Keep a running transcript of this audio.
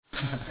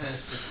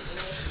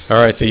All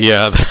right,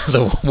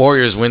 the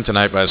Warriors win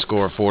tonight by a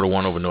score of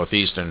 4-1 over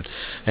Northeastern,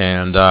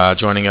 and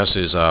joining us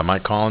is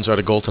Mike Collins, who had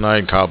a goal tonight,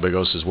 and Kyle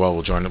Bigos as well.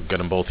 We'll get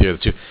them both here,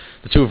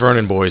 the two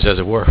Vernon boys, as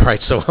it were. Right,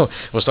 so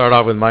we'll start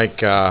off with Mike.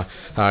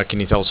 Can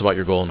you tell us about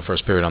your goal in the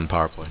first period on the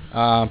power play?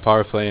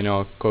 Power play,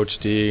 Coach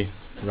D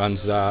runs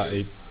that.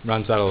 He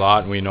runs that a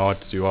lot, and we know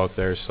what to do out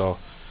there. So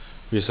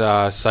we just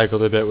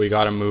cycled a bit. We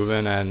got him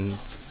moving and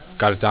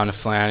got it down to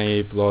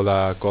Flanny below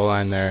the goal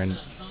line there, and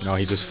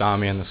he just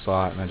found me in the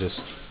slot, and I just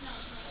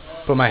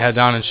put my head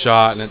down and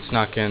shot, and it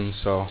snuck in.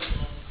 So,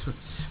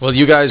 well,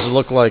 you guys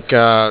look like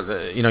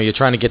you're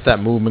trying to get that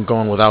movement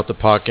going without the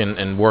puck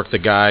and work the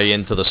guy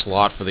into the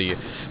slot for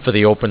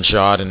the open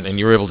shot, and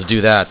you're able to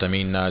do that. I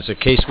mean, is it a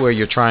case where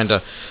you're trying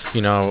to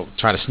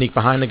sneak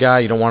behind the guy?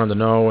 You don't want him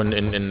to know, and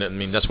I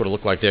mean that's what it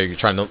looked like there. You're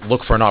trying to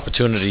look for an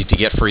opportunity to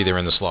get free there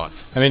in the slot.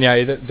 I mean,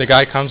 yeah, the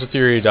guy comes with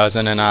you or he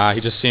doesn't, and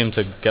he just seemed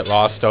to get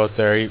lost out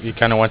there. He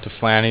kind of went to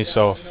Flanny,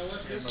 so.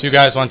 Two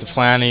guys went to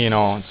Flanny,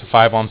 it's a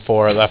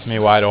 5-on-4, it left me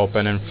wide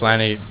open, and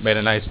Flanny made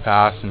a nice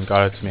pass and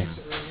got it to me.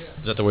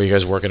 Is that the way you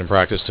guys work it in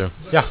practice too?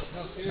 Yeah,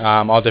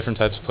 all different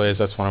types of plays,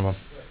 that's one of them.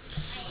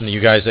 And you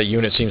guys, that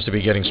unit seems to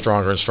be getting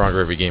stronger and stronger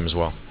every game as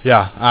well.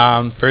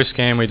 Yeah, first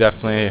game we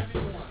definitely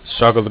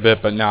struggled a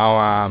bit, but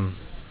now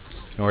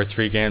we're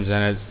 3 games in,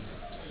 it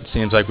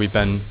seems like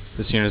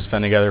this unit's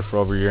been together for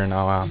over a year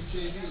now. A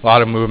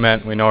lot of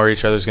movement, we know where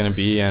each other's going to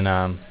be, and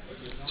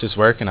it's just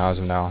working as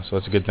of now, so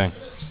it's a good thing.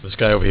 This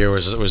guy over here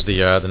was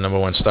the number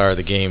 1 star of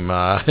the game.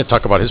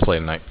 Talk about his play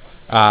tonight.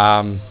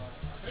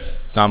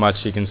 Not much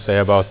you can say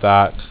about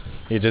that.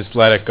 He just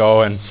let it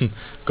go, and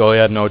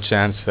goalie had no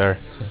chance there.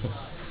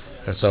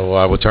 And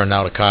so we'll turn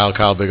now to Kyle.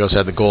 Kyle Bigos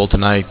had the goal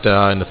tonight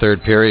in the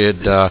third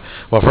period.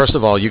 Well, first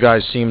of all, you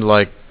guys seemed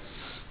like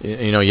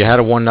you had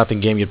a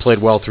 1-0 game. You played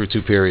well through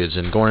 2 periods,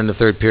 and going into the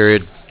third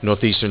period,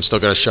 Northeastern still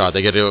got a shot.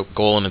 They get a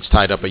goal and it's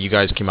tied up, but you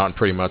guys came out and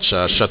pretty much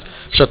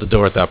shut the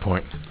door at that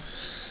point.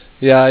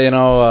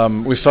 Yeah,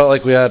 we felt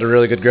like we had a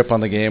really good grip on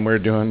the game. We were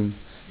doing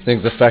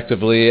things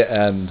effectively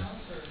and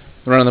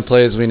running the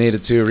plays we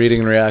needed to, reading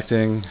and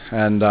reacting,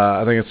 and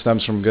I think it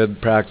stems from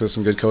good practice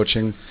and good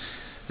coaching,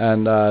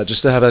 and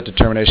just to have that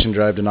determination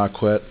drive to not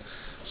quit.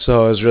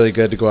 So it was really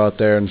good to go out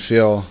there and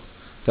feel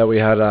that we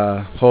had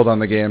a hold on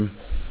the game,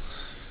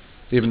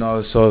 even though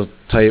it was so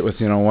tight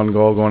with 1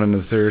 goal going into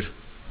the third.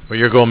 Well,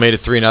 your goal made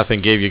it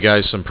 3-0, gave you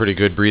guys some pretty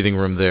good breathing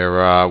room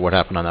there. What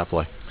happened on that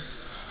play?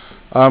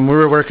 We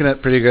were working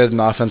it pretty good in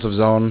the offensive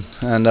zone,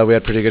 and we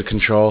had pretty good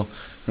control.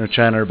 We were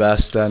trying our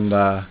best, and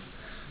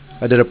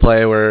I did a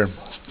play where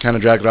kind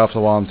of dragged it off the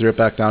wall and threw it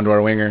back down to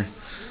our winger.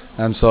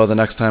 And so the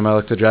next time I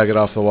looked to drag it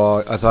off the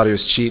wall, I thought he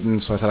was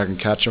cheating, so I thought I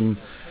could catch him.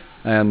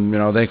 And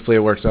thankfully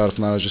it worked out. If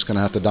not, I was just going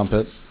to have to dump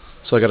it.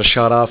 So I got a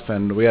shot off,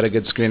 and we had a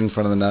good screen in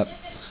front of the net.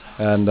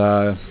 And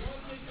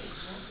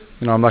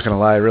I'm not going to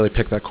lie, I really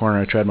picked that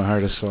corner. I tried my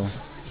hardest. So.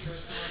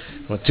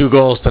 Well, 2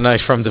 goals tonight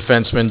from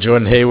defenseman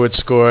Jordan Hayward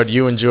scored.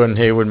 You and Jordan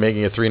Hayward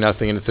making it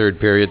 3-0 in the third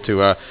period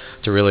to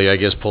really, I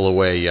guess, pull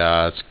away.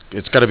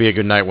 It's got to be a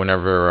good night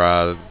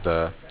whenever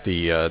the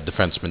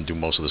defensemen do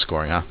most of the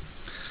scoring, huh?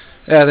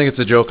 Yeah, I think it's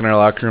a joke in our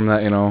locker room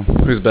that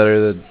who's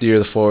better, the D or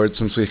the forward,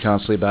 since we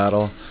constantly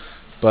battle.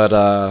 But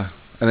I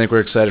think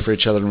we're excited for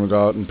each other when we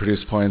go out and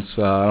produce points.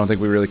 I don't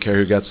think we really care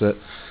who gets it.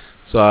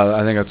 So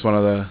I think that's one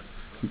of the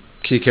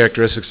key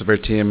characteristics of our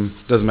team.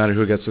 Doesn't matter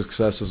who gets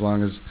success as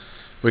long as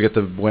we get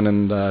the win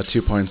and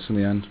 2 points in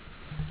the end.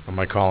 Well,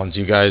 Mike Collins,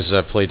 you guys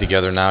played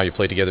together now. You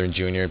played together in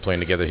junior and playing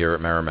together here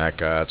at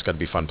Merrimack. It's got to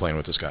be fun playing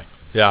with this guy.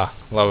 Yeah,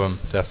 love him.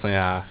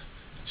 Definitely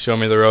showed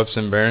me the ropes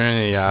in Vernon,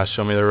 and he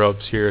showed me the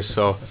ropes here.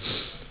 So,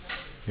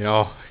 I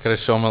got to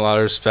show him a lot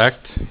of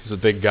respect. He's a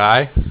big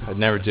guy. I'd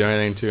never do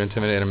anything to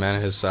intimidate a man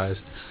of his size.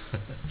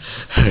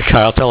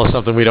 Kyle, tell us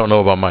something we don't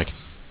know about Mike.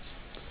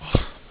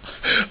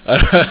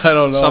 I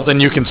don't know. Something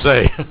you can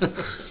say.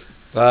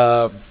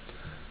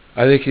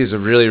 I think he's a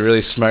really,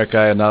 really smart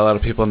guy, and not a lot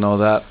of people know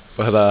that.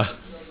 But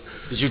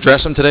did you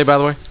dress him today, by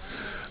the way?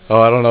 Oh,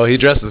 I don't know. He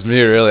dresses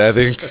me, really. I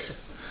think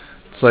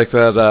it's like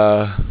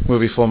that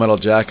movie Full Metal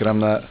Jacket.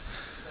 I'm that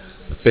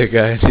big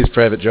guy, and he's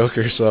Private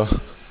Joker. So.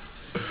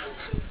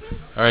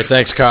 All right,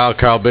 thanks, Kyle.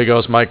 Kyle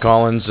Bigos, Mike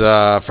Collins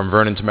from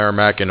Vernon to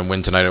Merrimack, and a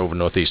win tonight over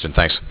Northeastern.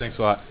 Thanks. Thanks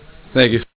a lot. Thank you.